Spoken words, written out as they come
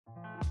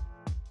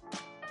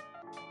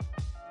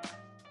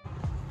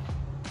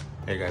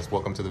Hey guys,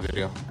 welcome to the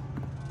video.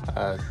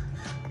 I'm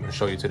going to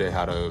show you today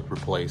how to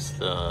replace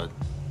the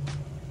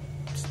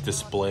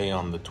display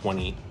on the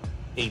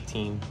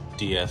 2018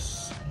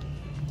 DS.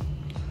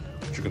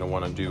 What you're going to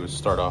want to do is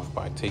start off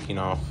by taking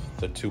off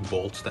the two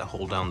bolts that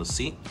hold down the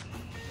seat.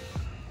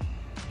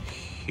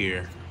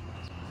 Here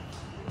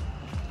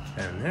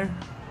and there.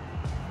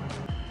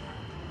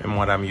 And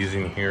what I'm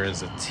using here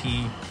is a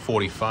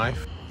T45.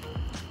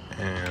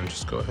 And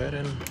just go ahead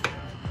and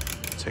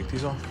take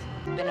these off.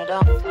 Spin it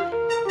up.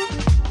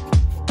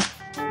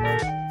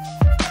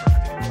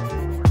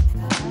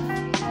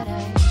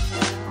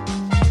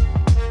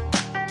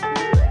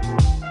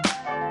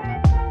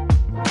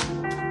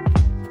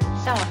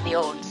 Some of the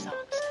old songs.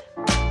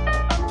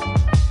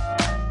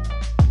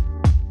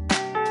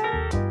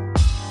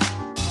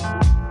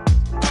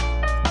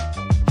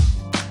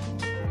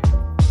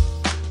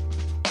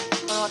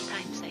 For all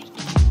time's sake.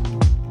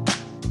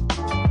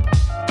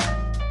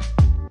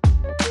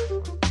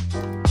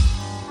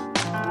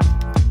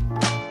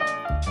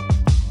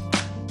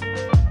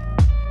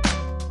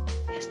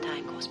 As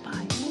time goes by.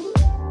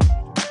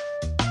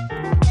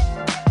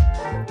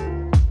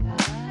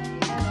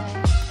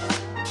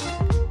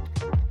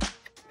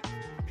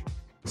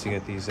 Once you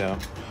get these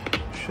out, you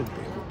should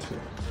be able to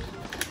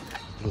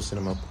loosen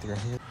them up with your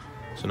hand.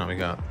 So now we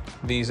got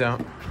these out,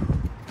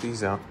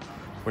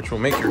 which will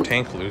make your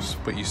tank loose,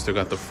 but you still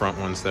got the front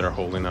ones that are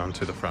holding on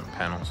to the front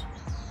panels.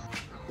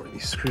 Where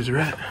these screws are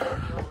at.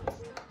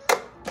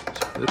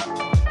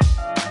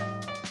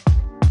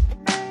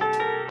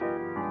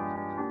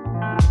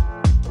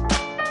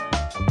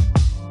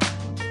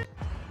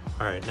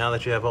 All right, now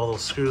that you have all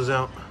those screws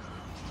out,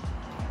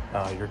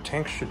 your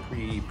tank should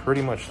be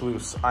pretty much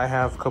loose. I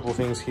have a couple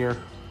things here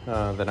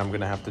that I'm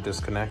gonna have to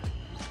disconnect.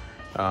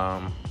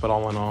 But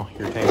all in all,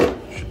 your tank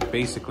should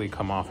basically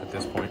come off at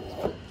this point.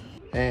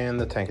 And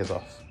the tank is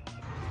off.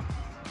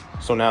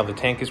 So now the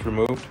tank is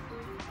removed.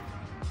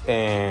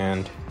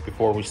 And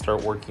before we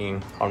start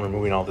working on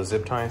removing all the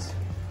zip ties,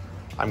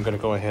 I'm gonna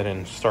go ahead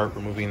and start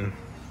removing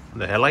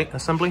the headlight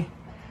assembly.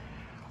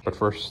 But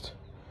first,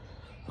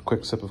 a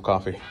quick sip of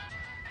coffee.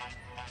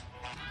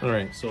 All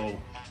right, so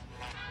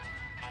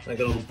I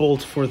got all the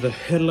bolts for the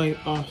headlight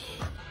off.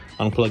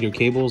 Unplug your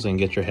cables and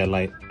get your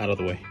headlight out of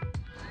the way.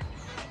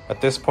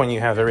 At this point,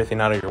 you have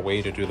everything out of your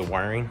way to do the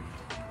wiring.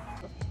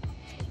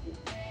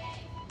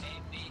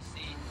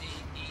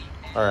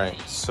 All right,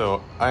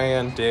 so I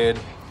undid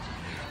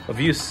a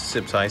few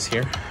zip ties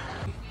here.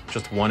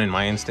 Just one in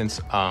my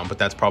instance, but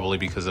that's probably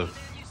because of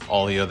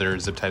all the other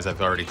zip ties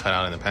I've already cut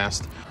out in the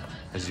past.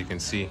 As you can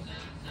see,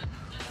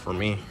 for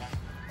me,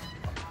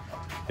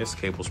 this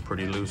cable's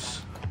pretty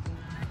loose.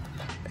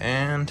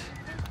 And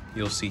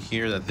you'll see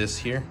here that this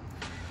here,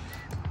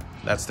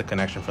 that's the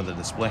connection for the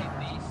display.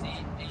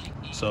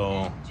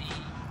 So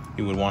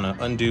you would want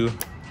to undo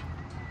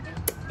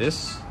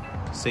this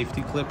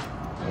safety clip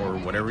or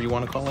whatever you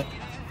want to call it.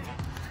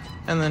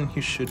 And then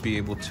you should be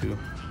able to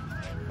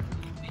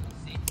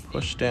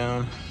push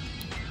down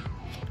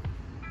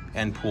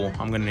and pull.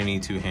 I'm going to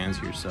need two hands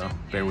here, so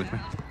bear with me.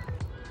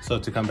 So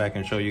to come back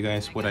and show you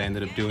guys, what I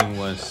ended up doing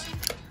was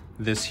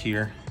this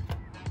here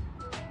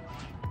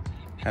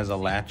has a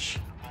latch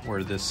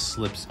where this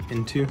slips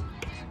into.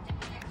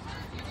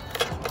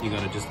 You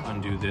gotta just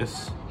undo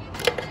this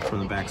from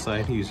the back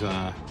side. Use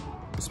a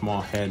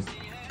small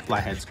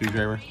flathead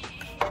screwdriver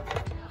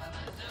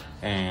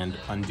and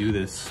undo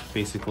this.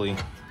 Basically,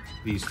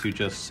 these two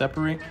just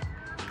separate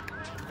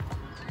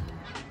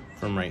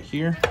from right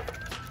here,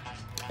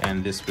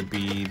 and this would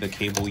be the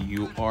cable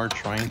you are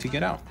trying to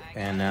get out.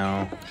 And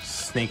now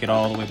snake it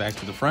all the way back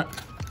to the front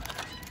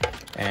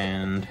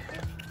and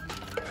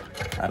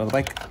out of the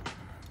bike.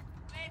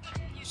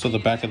 So the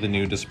back of the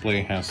new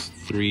display has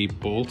 3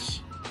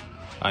 bolts.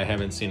 I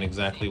haven't seen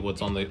exactly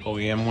what's on the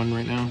OEM one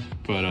right now,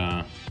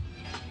 but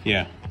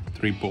yeah,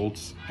 3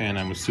 bolts, and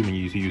I'm assuming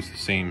you use the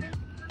same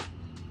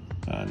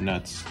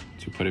nuts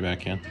to put it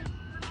back in.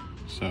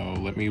 So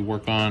let me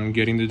work on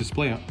getting the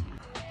display up.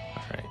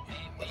 All right,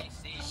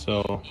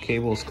 so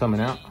cable's coming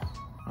out.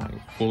 I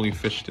fully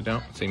fished it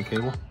out, same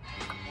cable.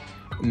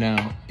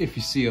 Now, if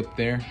you see up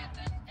there,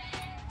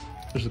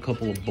 there's a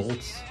couple of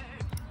bolts.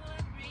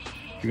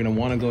 You're gonna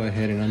wanna go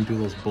ahead and undo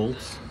those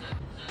bolts.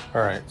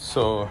 All right,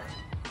 so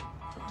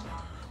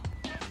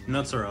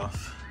nuts are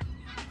off.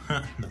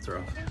 Nuts are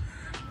off.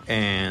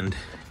 And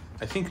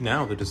I think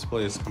now the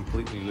display is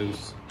completely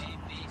loose.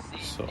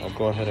 So I'll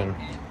go ahead and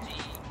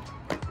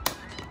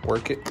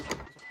work it.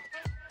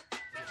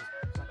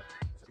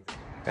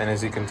 And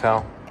as you can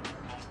tell,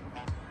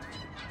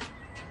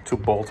 2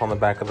 bolts on the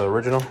back of the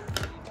original.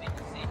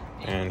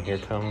 And here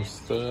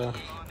comes the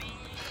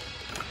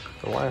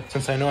wire.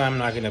 Since I know I'm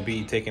not gonna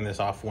be taking this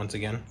off once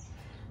again,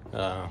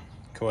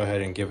 go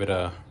ahead and give it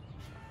a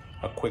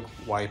quick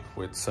wipe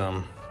with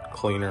some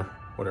cleaner,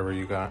 whatever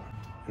you got.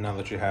 And now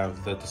that you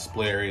have the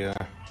display area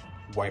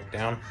wiped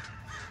down,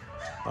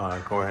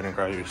 go ahead and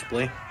grab your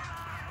display.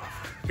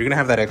 You're gonna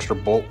have that extra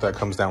bolt that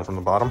comes down from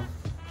the bottom.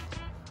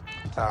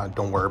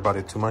 Don't worry about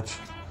it too much.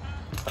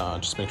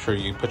 Just make sure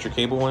you put your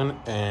cable in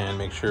and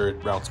make sure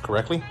it routes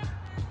correctly.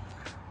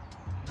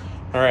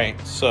 All right,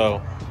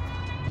 so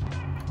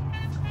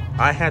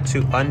I had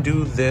to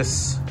undo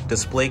this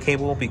display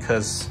cable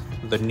because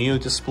the new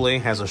display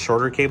has a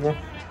shorter cable.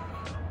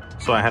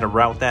 So I had to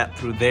route that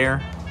through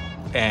there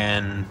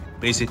and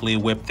basically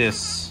whip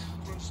this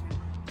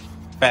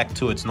back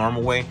to its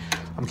normal way.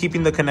 I'm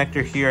keeping the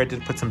connector here. I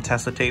did put some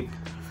Tesa tape.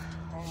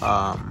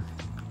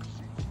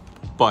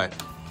 But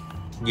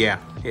yeah,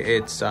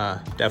 it's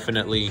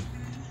definitely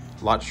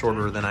a lot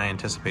shorter than I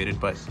anticipated,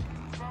 but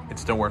it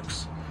still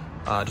works.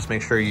 Just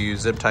make sure you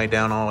zip tie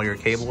down all your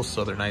cables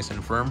so they're nice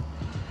and firm.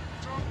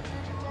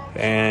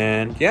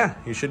 And yeah,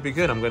 you should be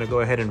good. I'm gonna go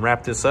ahead and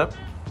wrap this up,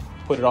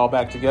 put it all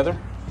back together,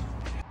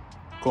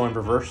 go in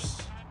reverse,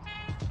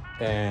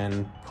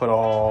 and put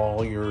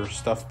all your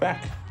stuff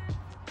back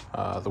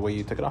the way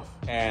you took it off.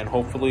 And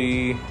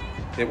hopefully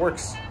it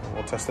works.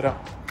 We'll test it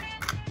out.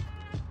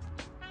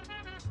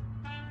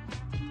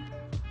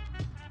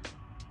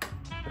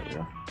 There we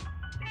go.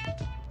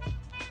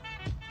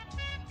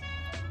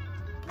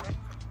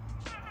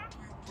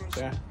 So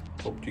yeah,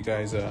 hope you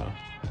guys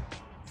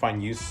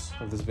find use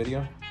of this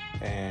video,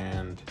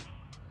 and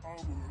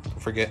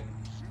don't forget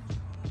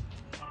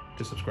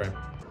to subscribe.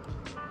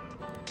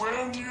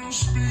 When you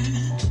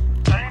speak,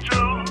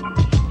 angel,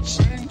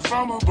 sing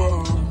from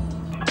above.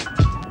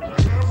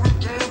 Every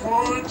day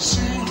what it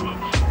seems.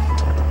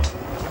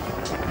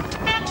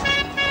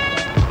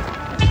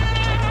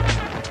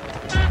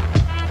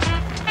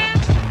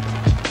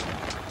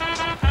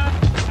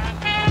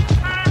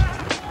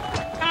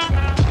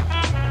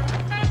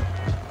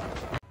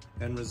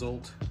 End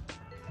result,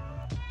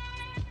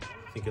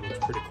 I think it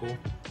looks pretty cool.